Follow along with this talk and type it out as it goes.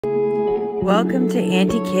Welcome to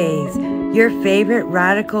Auntie K's, your favorite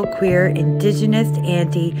radical queer indigenous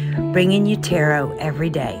auntie, bringing you tarot every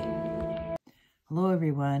day. Hello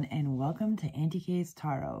everyone and welcome to Auntie K's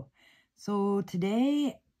Tarot. So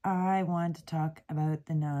today I want to talk about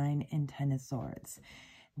the 9 and 10 of Swords.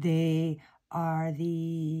 They are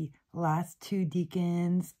the last two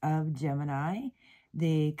decans of Gemini.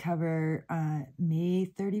 They cover May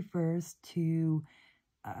 31st to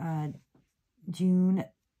June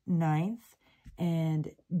 9th and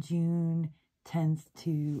June 10th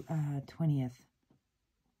to 20th.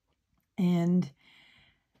 And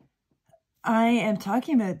I am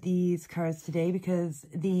talking about these cards today because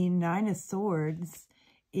the 9 of Swords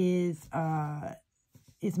is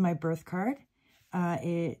my birth card.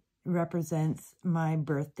 It represents my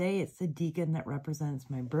birthday. It's the decan that represents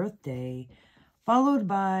my birthday, followed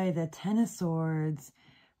by the 10 of Swords,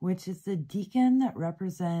 which is the decan that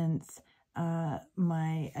represents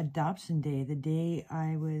my adoption day, the day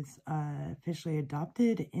I was officially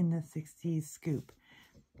adopted in the 60s scoop.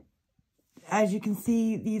 As you can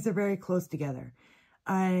see, these are very close together.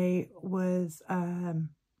 I was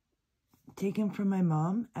taken from my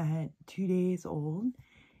mom at 2 days old,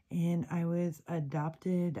 and I was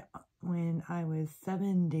adopted when I was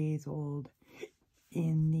 7 days old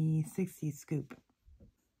in the 60s scoop.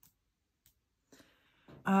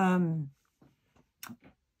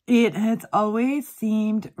 It has always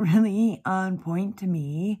seemed really on point to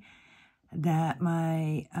me that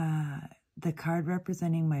the card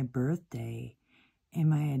representing my birthday and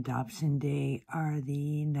my adoption day are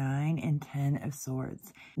the 9 and 10 of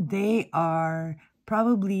Swords. They are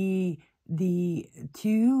probably the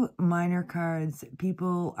two minor cards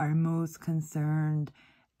people are most concerned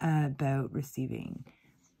about receiving.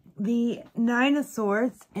 The 9 of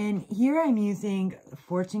Swords, and here I'm using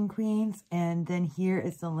Fortune Queens, and then here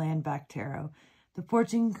is the Land Back Tarot. The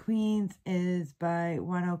Fortune Queens is by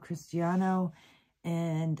Juano Cristiano,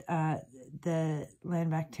 and the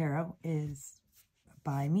Land Back Tarot is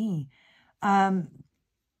by me.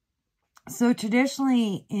 So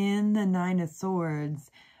traditionally in the 9 of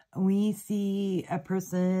Swords, we see a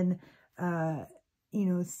person,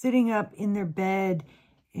 sitting up in their bed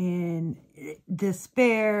in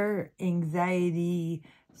despair, anxiety,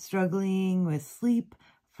 struggling with sleep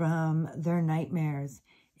from their nightmares.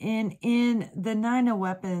 And in the 9 of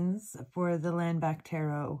Weapons for the Land Back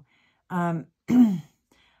Tarot,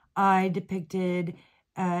 I depicted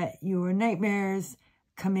your nightmares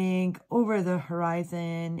coming over the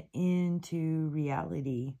horizon into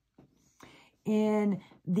reality. In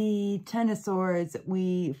the 10 of Swords,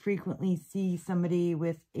 we frequently see somebody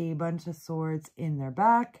with a bunch of swords in their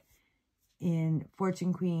back. In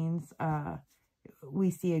Fortune Queens,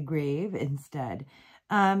 we see a grave instead.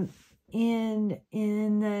 In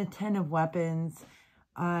the 10 of Weapons,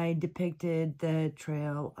 I depicted the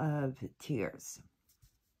Trail of Tears.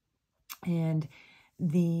 And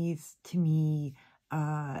these, to me,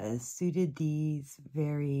 suited these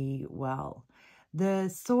very well. The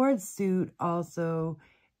sword suit also,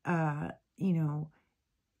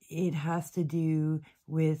 it has to do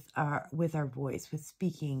with our voice, with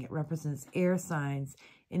speaking. It represents air signs.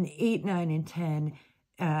 And 8, 9, and 10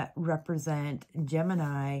 represent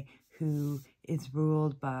Gemini, who is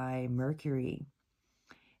ruled by Mercury.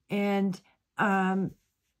 And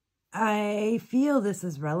I feel this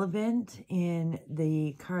is relevant in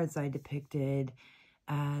the cards I depicted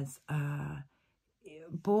as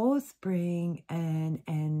both bring an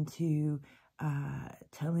end to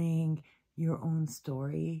telling your own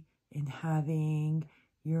story and having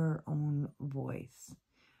your own voice.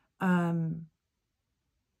 I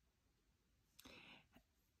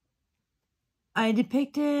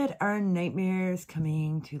depicted our nightmares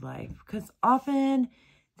coming to life because often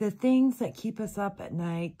the things that keep us up at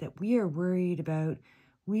night that we are worried about,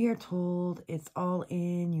 we are told it's all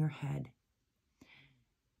in your head.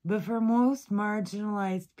 But for most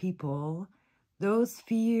marginalized people, those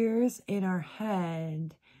fears in our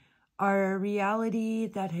head are a reality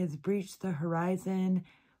that has breached the horizon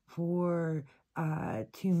for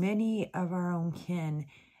too many of our own kin.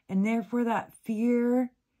 And therefore that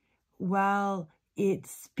fear, while it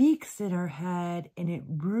speaks in our head and it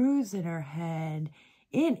brews in our head,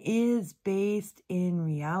 it is based in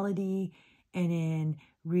reality and in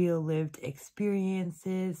real lived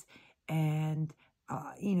experiences and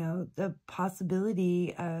the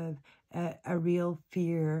possibility of a real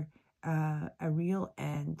fear, a real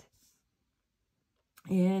end.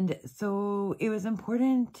 And so it was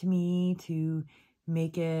important to me to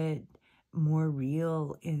make it more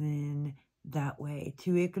real in that way,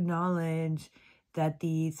 to acknowledge that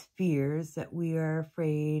these fears that we are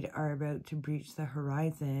afraid are about to breach the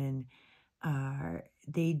horizon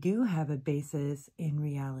they do have a basis in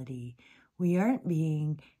reality. We aren't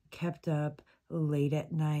being kept up late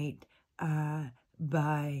at night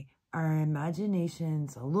by our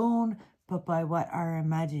imaginations alone, but by what our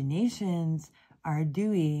imaginations are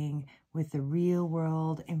doing with the real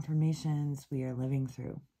world informations we are living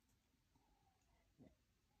through.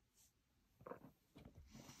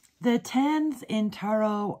 The 10s in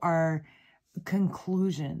tarot are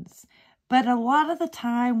conclusions, but a lot of the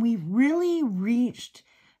time we've really reached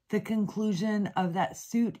the conclusion of that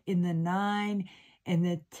suit in the 9, and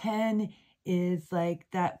the 10 is like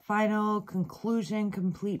that final conclusion,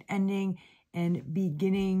 complete ending, and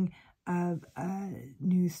beginning of a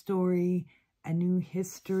new story, a new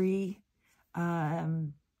history.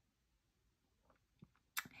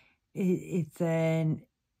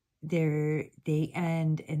 They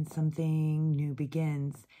end and something new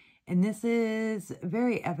begins. And this is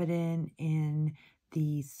very evident in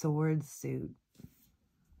the sword suit.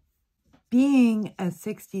 Being a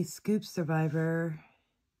 60 scoop survivor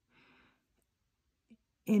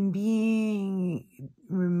and being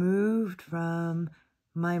removed from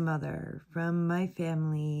my mother, from my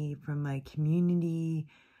family, from my community,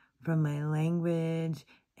 from my language,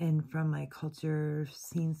 and from my culture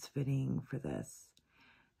seems fitting for this.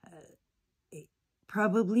 It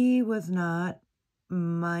probably was not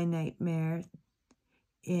my nightmare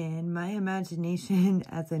in my imagination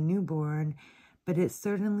as a newborn, but it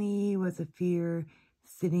certainly was a fear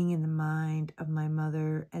sitting in the mind of my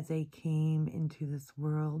mother as I came into this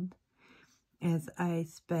world, as I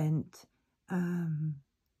spent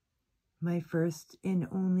my first and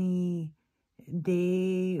only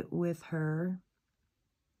day with her,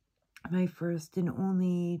 my first and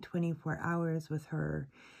only 24 hours with her.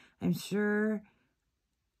 I'm sure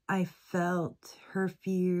I felt her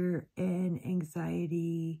fear and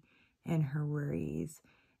anxiety and her worries.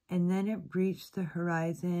 And then it reached the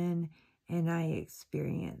horizon and I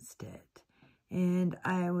experienced it. And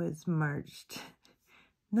I was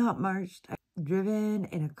driven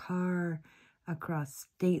in a car across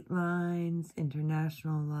state lines,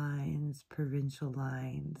 international lines, provincial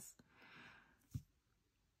lines.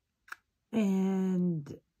 And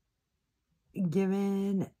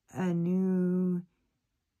given a new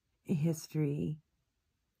history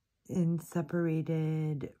and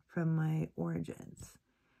separated from my origins.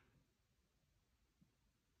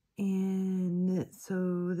 And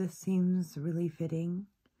so this seems really fitting.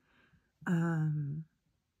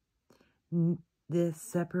 This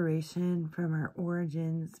separation from our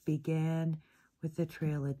origins began with the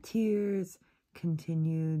Trail of Tears,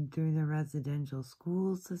 continued through the residential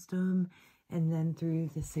school system, and then through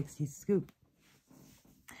the 60 scoop.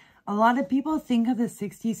 A lot of people think of the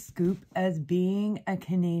 60 scoop as being a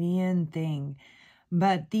Canadian thing,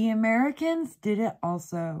 but the Americans did it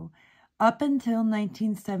also, up until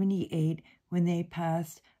 1978, when they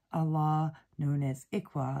passed a law known as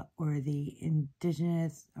ICWA, or the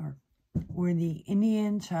Indigenous or the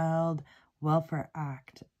Indian Child Welfare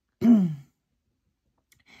Act.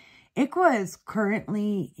 ICWA is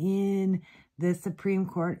currently in the Supreme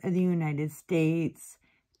Court of the United States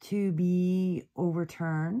to be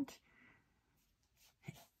overturned.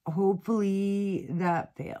 Hopefully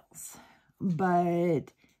that fails.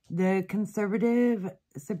 But the conservative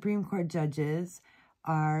Supreme Court judges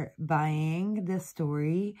are buying the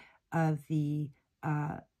story of the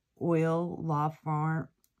oil law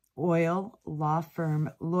firm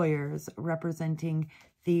lawyers representing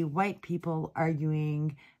the white people,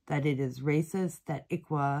 arguing that it is racist that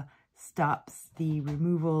ICWA stops the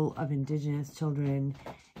removal of Indigenous children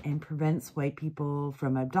and prevents white people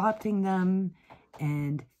from adopting them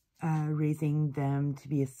and raising them to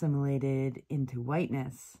be assimilated into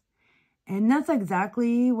whiteness. And that's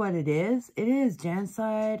exactly what it is. It is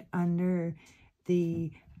genocide under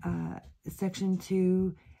the Section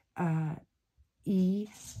 2 E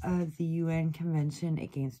of the UN Convention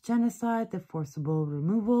Against Genocide, the forcible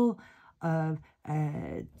removal of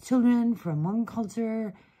children from one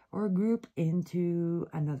culture or group into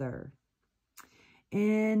another.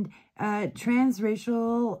 And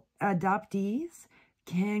transracial adoptees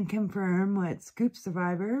can confirm what scoop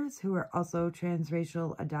survivors who are also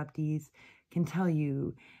transracial adoptees can tell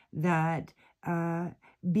you, that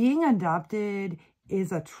being adopted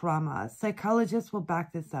is a trauma. Psychologists will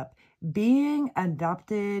back this up. Being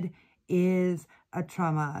adopted is a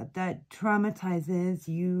trauma that traumatizes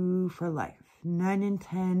you for life. 9 and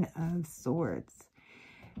 10 of swords.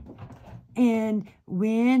 And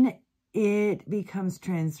when it becomes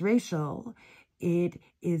transracial, it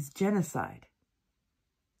is genocide.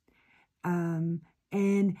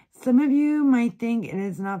 And some of you might think it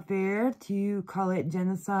is not fair to call it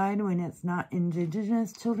genocide when it's not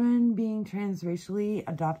Indigenous children being transracially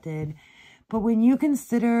adopted. But when you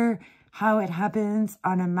consider how it happens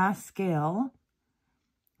on a mass scale,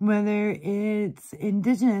 whether it's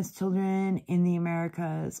Indigenous children in the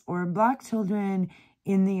Americas or Black children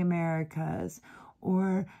in the Americas,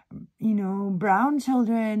 or, you know, brown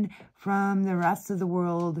children from the rest of the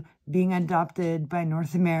world being adopted by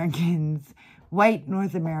North Americans, white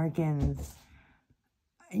North Americans,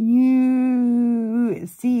 you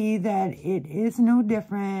see that it is no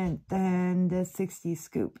different than the 60s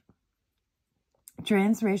scoop.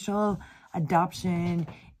 Transracial adoption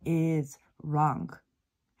is wrong.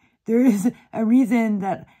 There is a reason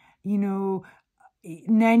that, you know,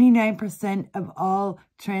 99% of all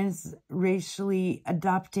transracially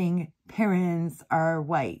adopting parents are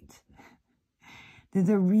white. There's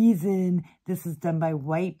a reason this is done by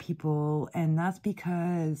white people, and that's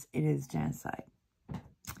because it is genocide.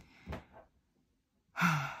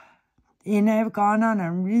 And I've gone on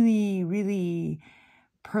a really, really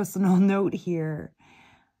personal note here.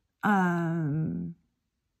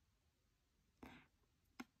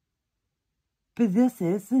 But this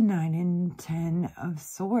is the 9 and 10 of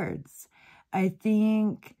swords. I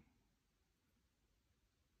think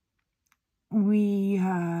we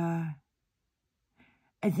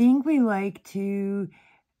like to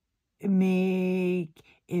make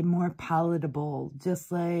it more palatable,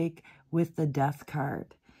 just like with the death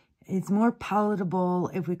card. It's more palatable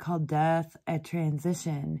if we call death a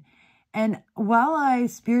transition. And while I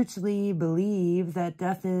spiritually believe that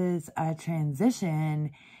death is a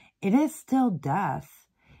transition, it is still death.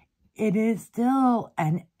 It is still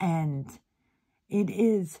an end. It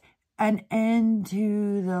is an end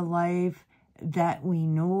to the life that we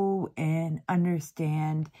know and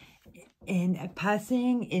understand, and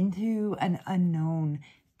passing into an unknown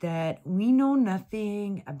that we know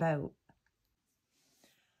nothing about.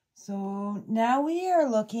 So now we are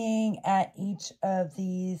looking at each of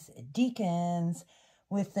these decans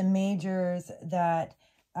with the majors that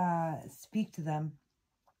speak to them.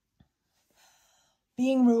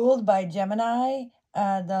 Being ruled by Gemini,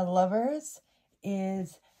 the lovers,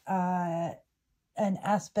 is an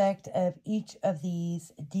aspect of each of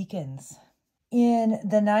these decans. In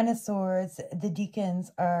the 9 of Swords, the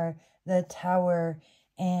decans are the Tower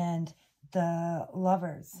and the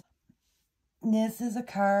Lovers. This is a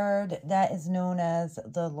card that is known as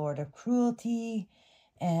the Lord of Cruelty,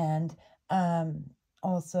 and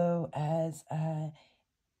also as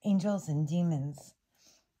angels and demons.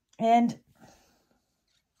 And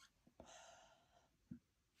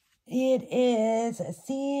it is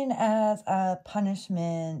seen as a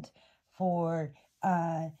punishment for,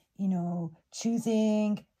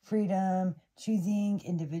 choosing freedom, choosing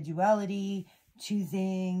individuality,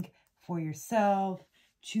 choosing for yourself,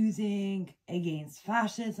 choosing against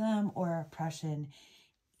fascism or oppression.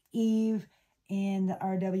 Eve in the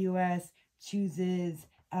RWS chooses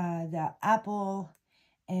the apple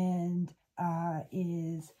and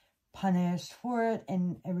is punished for it,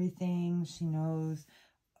 and everything she knows,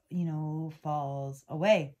 falls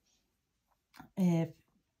away, if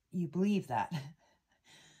you believe that.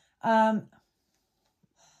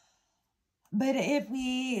 But if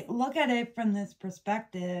we look at it from this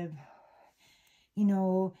perspective,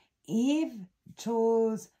 Eve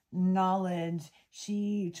chose knowledge.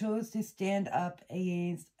 She chose to stand up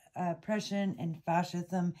against oppression and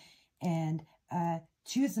fascism and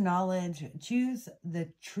choose knowledge, choose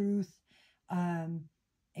the truth,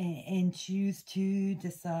 and choose to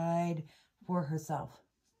decide for herself.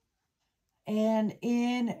 And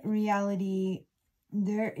in reality,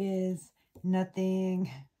 there is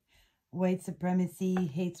nothing white supremacy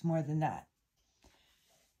hates more than that.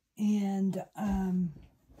 And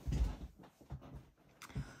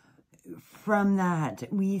from that,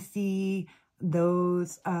 we see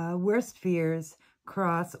those worst fears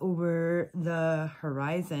cross over the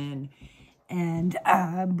horizon and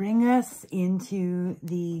bring us into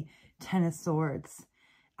the 10 of Swords,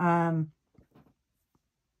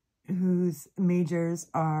 whose majors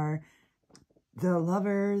are the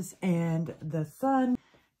Lovers and the Sun.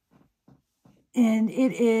 And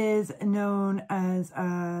it is known as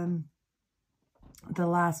the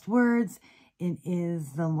last words. It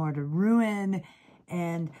is the Lord of Ruin.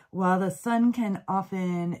 And while the Sun can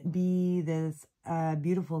often be this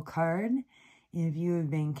beautiful card, if you have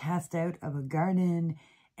been cast out of a garden,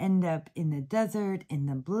 end up in the desert, in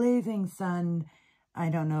the blazing sun, I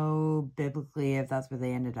don't know biblically if that's where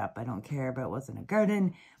they ended up. I don't care, but it wasn't a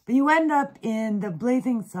garden. But you end up in the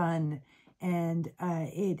blazing sun, and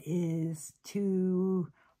it is too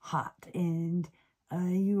hot, and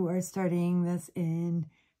you are starting this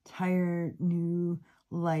entire new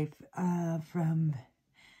life from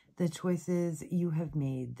the choices you have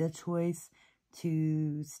made, the choice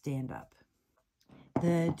to stand up,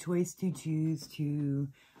 the choice to choose to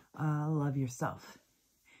love yourself,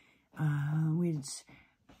 which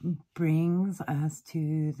brings us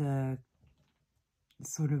to the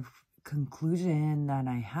sort of conclusion that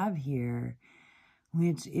I have here,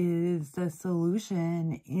 which is the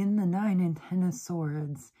solution in the 9 and 10 of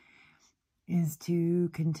Swords is to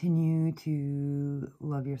continue to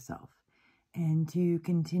love yourself and to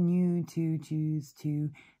continue to choose to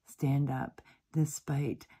stand up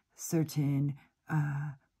despite certain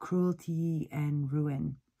cruelty and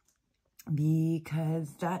ruin,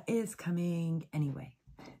 because that is coming anyway.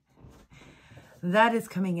 That is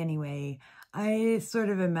coming anyway. I sort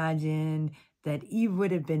of imagine that Eve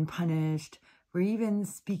would have been punished for even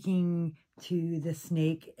speaking to the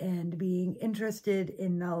snake and being interested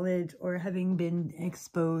in knowledge or having been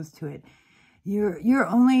exposed to it. Your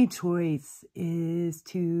only choice is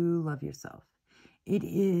to love yourself. It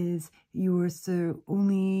is your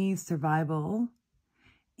only survival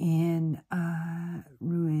in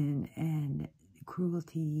ruin and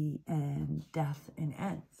cruelty and death and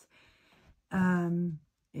ends.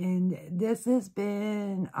 And this has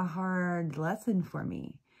been a hard lesson for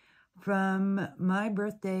me. From my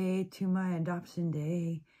birthday to my adoption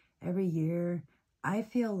day, every year, I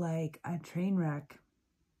feel like a train wreck.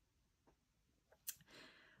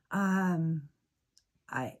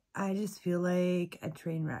 I just feel like a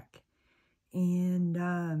train wreck.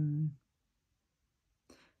 And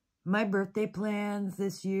my birthday plans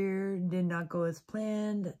this year did not go as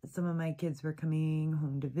planned. Some of my kids were coming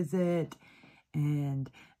home to visit, and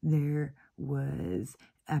there was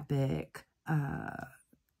epic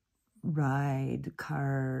ride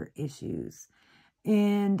car issues,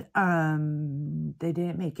 and they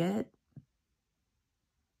didn't make it,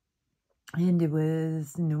 and it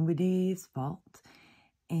was nobody's fault,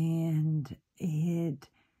 and it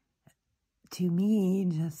to me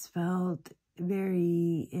just felt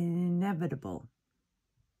very inevitable.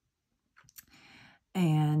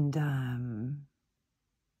 And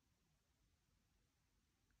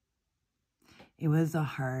it was a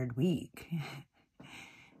hard week.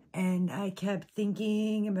 And I kept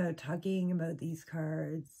thinking about talking about these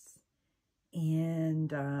cards,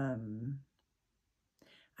 and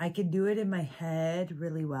I could do it in my head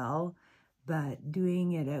really well, but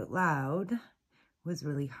doing it out loud was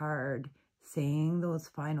really hard. Saying those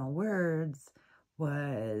final words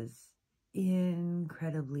was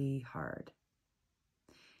incredibly hard.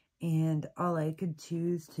 And all I could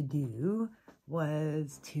choose to do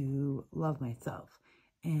was to love myself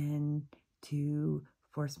and to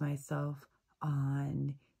force myself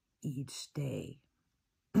on each day.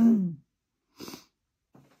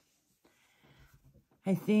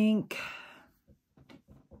 I think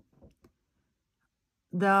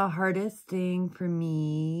the hardest thing for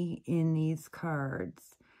me in these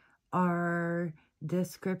cards are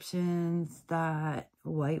descriptions that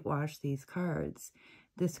whitewash these cards,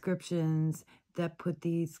 descriptions that put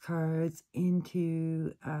these cards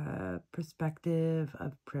into a perspective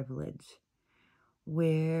of privilege,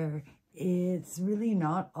 where it's really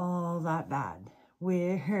not all that bad,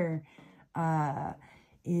 where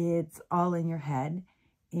it's all in your head,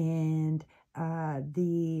 and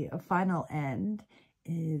the final end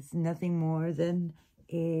is nothing more than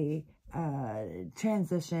a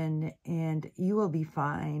transition, and you will be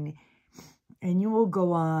fine, and you will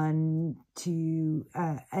go on to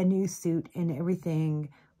a new suit, and everything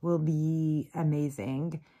will be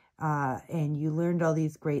amazing. And you learned all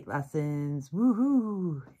these great lessons,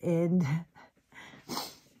 woohoo! And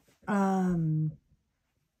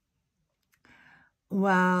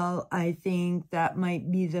while I think that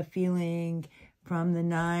might be the feeling from the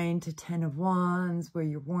 9 to 10 of Wands, where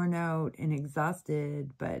you're worn out and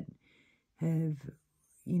exhausted, but have,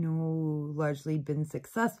 you know, largely been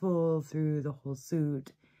successful through the whole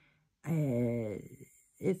suit,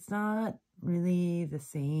 it's not really the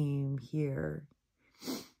same here.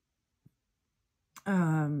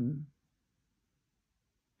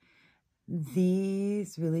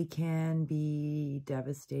 These really can be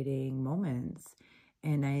devastating moments,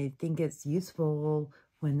 and I think it's useful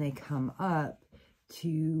when they come up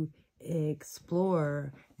to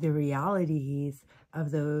explore the realities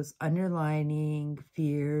of those underlying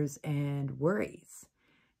fears and worries,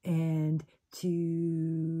 and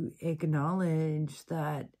to acknowledge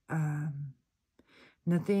that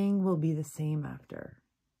nothing will be the same after,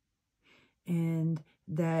 and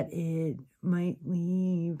that it might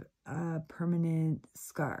leave a permanent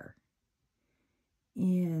scar,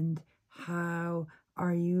 and how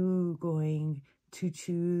are you going to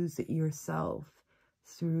choose yourself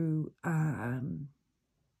through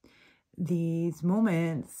these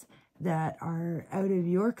moments that are out of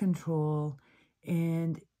your control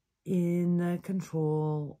and in the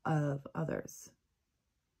control of others?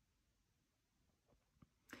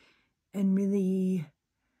 And really,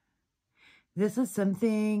 this is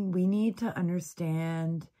something we need to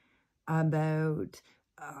understand about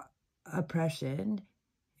oppression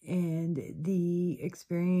and the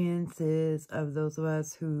experiences of those of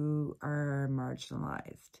us who are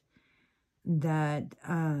marginalized. That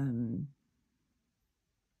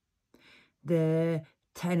the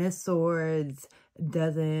 10 of Swords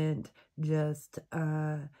doesn't just,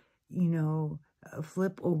 you know,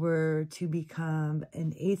 flip over to become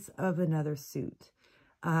an ace of another suit.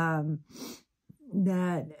 That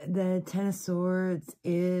the 10 of Swords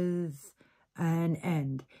is an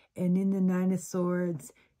end. And in the 9 of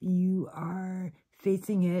Swords, you are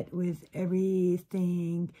facing it with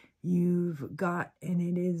everything you've got. And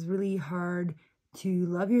it is really hard to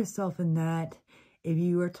love yourself in that if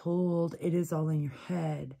you are told it is all in your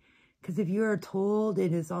head. Because if you are told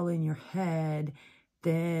it is all in your head,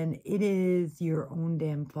 then it is your own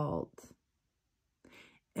damn fault.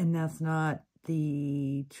 And that's not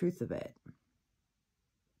the truth of it.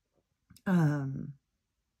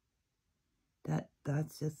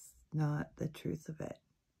 That's just not the truth of it.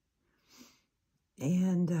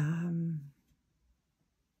 And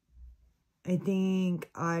I think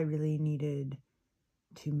I really needed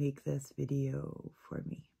to make this video for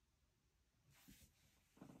me.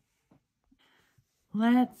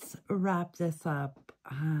 Let's wrap this up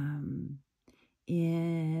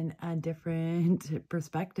in a different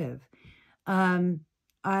perspective.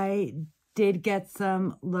 I did get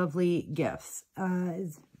some lovely gifts.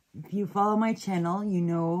 If you follow my channel, you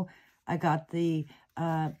know I got the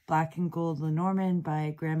Black and Gold Lenormand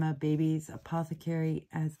by Grandma Baby's Apothecary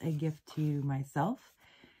as a gift to myself.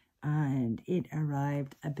 And it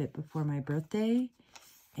arrived a bit before my birthday.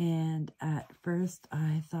 And at first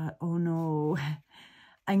I thought, oh no,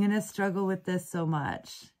 I'm going to struggle with this so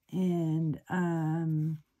much. And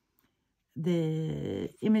the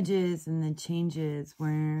images and the changes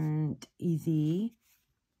weren't easy.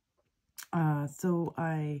 So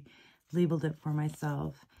I labeled it for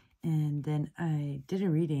myself. And then I did a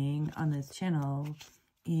reading on this channel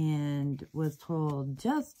and was told,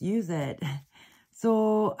 just use it.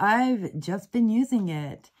 So I've just been using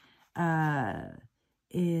it.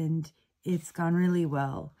 And it's gone really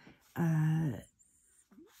well.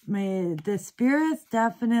 The spirits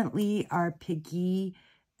definitely are picky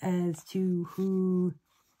as to who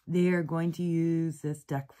they are going to use this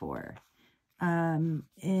deck for.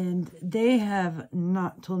 And they have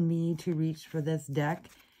not told me to reach for this deck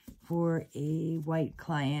for a white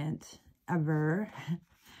client ever.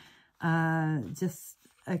 Just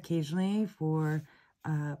occasionally for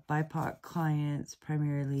BIPOC clients,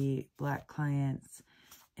 primarily Black clients.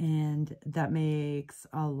 And that makes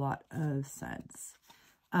a lot of sense.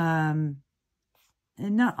 And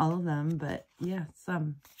not all of them, but yeah,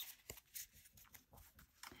 some.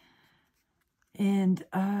 And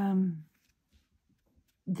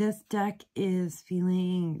this deck is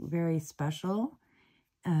feeling very special,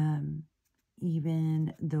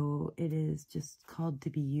 even though it is just called to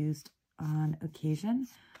be used on occasion.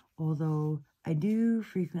 Although I do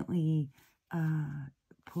frequently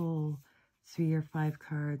pull 3 or 5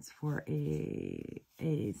 cards for a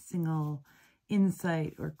single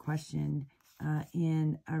insight or question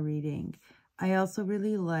in a reading. I also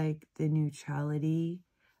really like the neutrality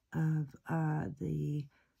of the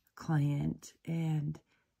client and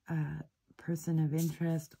person of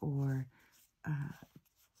interest or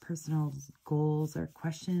personal goals or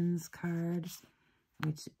questions card,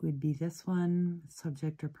 which would be this one,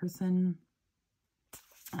 subject or person.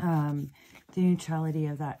 The neutrality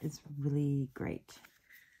of that is really great.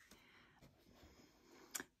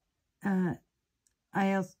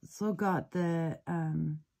 I also got the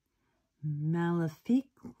Malefique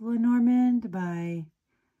Lenormand by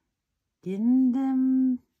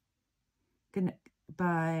Gindman.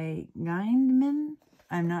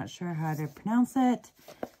 I'm not sure how to pronounce it.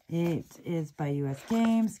 It is by US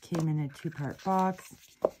Games. Came in a 2-part box.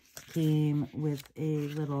 Came with a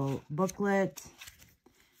little booklet,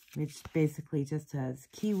 which basically just has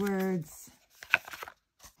keywords.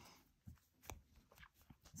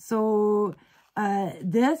 So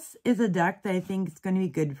this is a deck that I think is going to be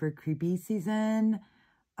good for creepy season.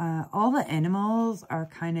 All the animals are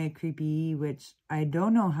kind of creepy, which I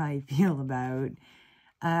don't know how I feel about.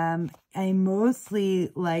 I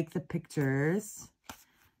mostly like the pictures.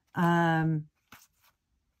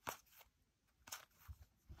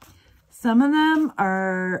 Some of them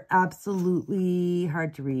are absolutely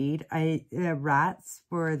hard to read. Rats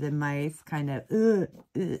for the mice kind of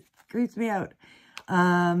creeps me out.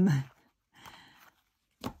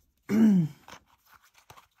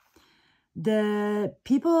 The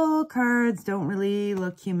people cards don't really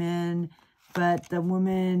look human, but the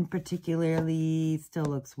woman particularly still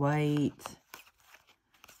looks white.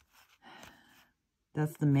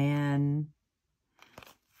 That's the man.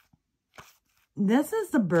 This is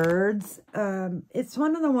the birds. It's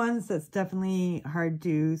one of the ones that's definitely hard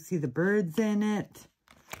to see the birds in it.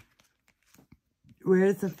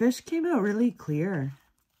 Whereas the fish came out really clear.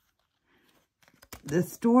 The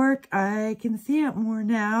stork, I can see it more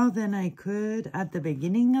now than I could at the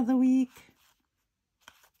beginning of the week.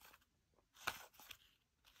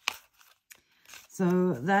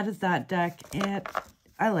 So that is that deck.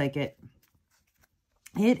 I like it.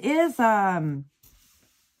 It is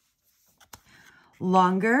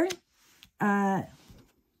longer.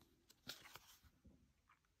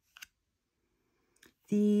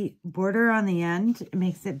 The border on the end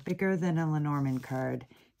makes it bigger than a Lenormand card.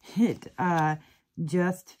 It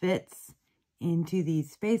just fits into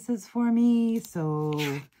these spaces for me, so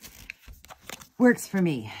works for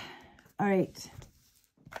me. All right.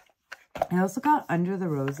 I also got Under the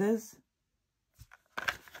Roses.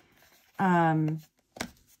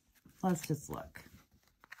 Let's just look.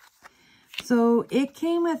 So it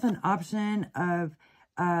came with an option of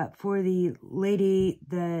for the lady,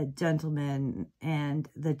 the gentleman, and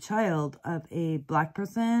the child of a black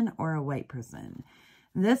person or a white person.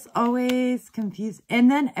 This always confused.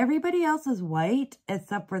 And then everybody else is white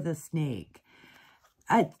except for the snake.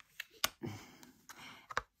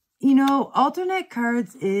 You know, alternate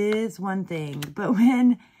cards is one thing, but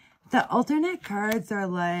when the alternate cards are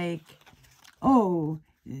like, oh,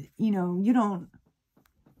 you know,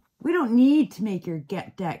 we don't need to make your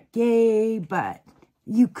deck gay, but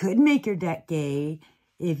you could make your deck gay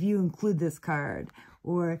if you include this card.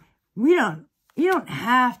 Or you don't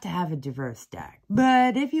have to have a diverse deck,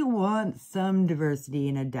 but if you want some diversity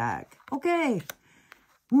in a deck, okay,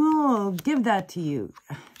 we'll give that to you.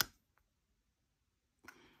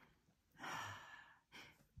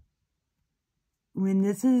 When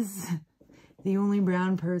this is the only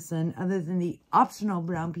brown person, other than the optional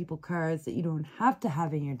brown people cards that you don't have to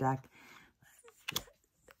have in your deck,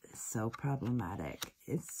 it's so problematic.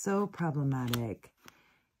 It's so problematic.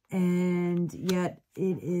 And yet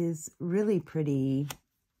it is really pretty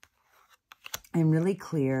and really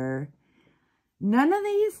clear. None of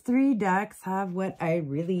these three decks have what I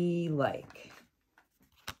really like.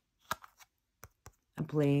 A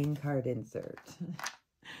playing card insert.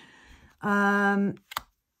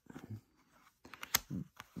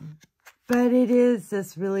 But it is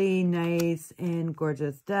this really nice and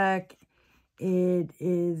gorgeous deck. It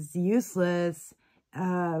is useless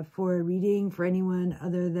for reading for anyone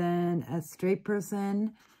other than a straight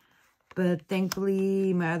person. But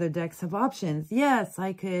thankfully, my other decks have options. Yes,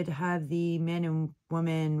 I could have the man and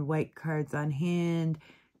woman white cards on hand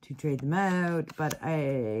to trade them out, but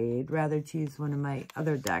I'd rather choose one of my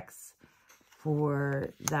other decks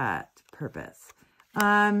for that purpose.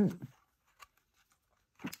 And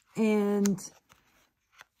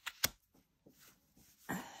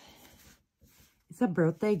it's a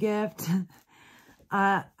birthday gift.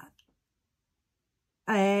 I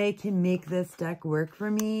can make this deck work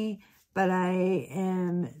for me, but I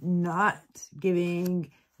am not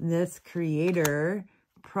giving this creator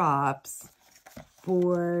props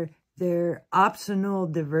for their optional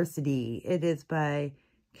diversity. It is by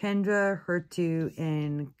Kendra Hertu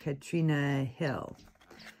and Katrina Hill.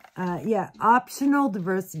 Yeah, optional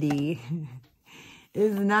diversity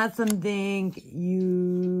is not something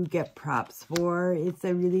you get props for. It's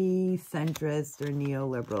a really centrist or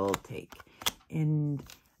neoliberal take. And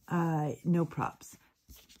no props.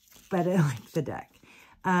 But I like the deck.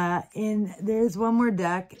 And there's one more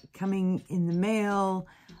deck coming in the mail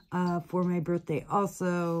for my birthday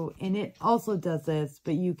also. And it also does this,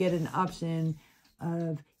 but you get an option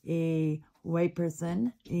of a white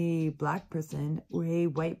person, a black person, or a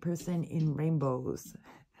white person in rainbows.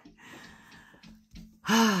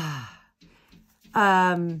 I'm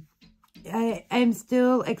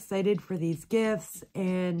still excited for these gifts,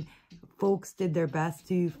 and folks did their best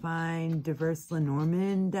to find diverse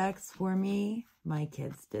Lenormand decks for me. My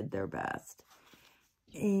kids did their best.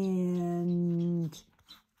 And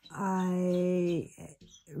I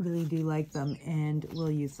really do like them and will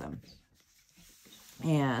use them.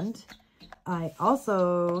 And I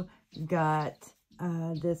also got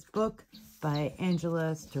this book by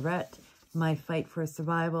Angela Starrett, My Fight for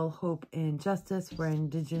Survival, Hope, and Justice for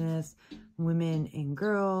Indigenous Women and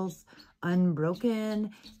Girls.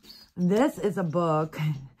 Unbroken. This is a book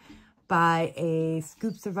by a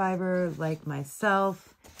scoop survivor like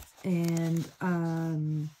myself, and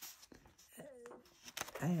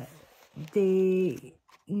they,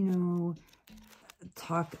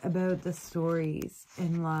 talk about the stories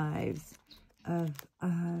and lives of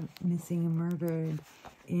missing and murdered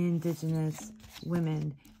Indigenous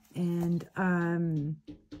women. And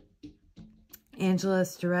Angela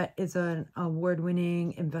Starrett is an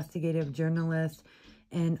award-winning investigative journalist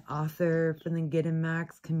and author from the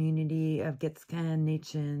Gidimaks community of Gitskan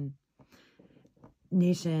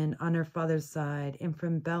Nation on her father's side, and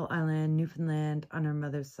from Bell Island, Newfoundland on her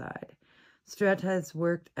mother's side. Starrett has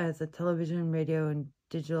worked as a television, radio, and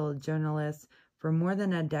digital journalist for more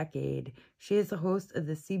than a decade. She is the host of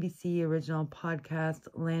the CBC original podcast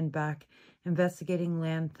Land Back, investigating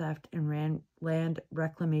land theft and land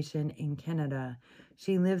reclamation in Canada.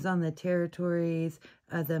 She lives on the territories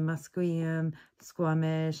of the Musqueam,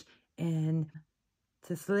 Squamish, and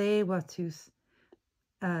Tsleil-Waututh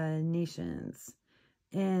nations.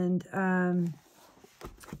 And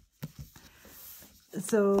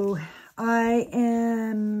so I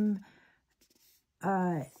am,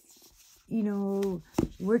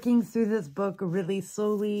 working through this book really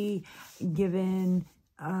slowly, given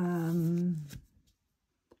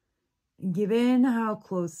how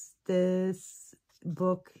close this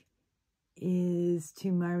book is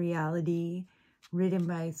to my reality, written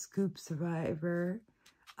by a scoop survivor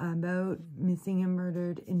about missing and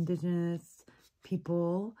murdered Indigenous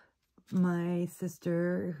people. My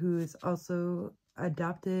sister, who is also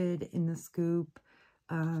adopted in the scoop,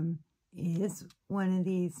 is one of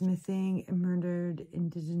these missing and murdered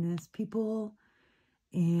Indigenous people.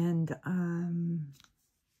 And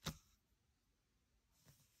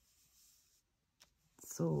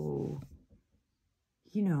so,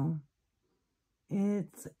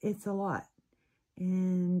 it's a lot.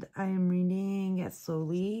 And I am reading it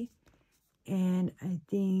slowly. And I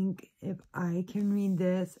think if I can read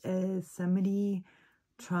this as somebody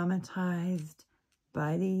traumatized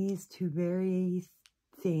by these two very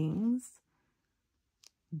things,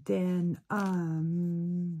 then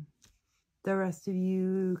the rest of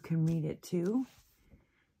you can read it too.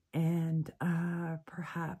 And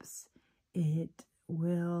perhaps it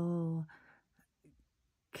will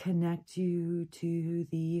connect you to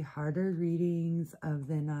the harder readings of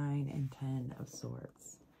the 9 and 10 of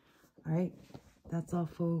Swords. All right, that's all,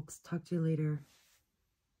 folks. Talk to you later.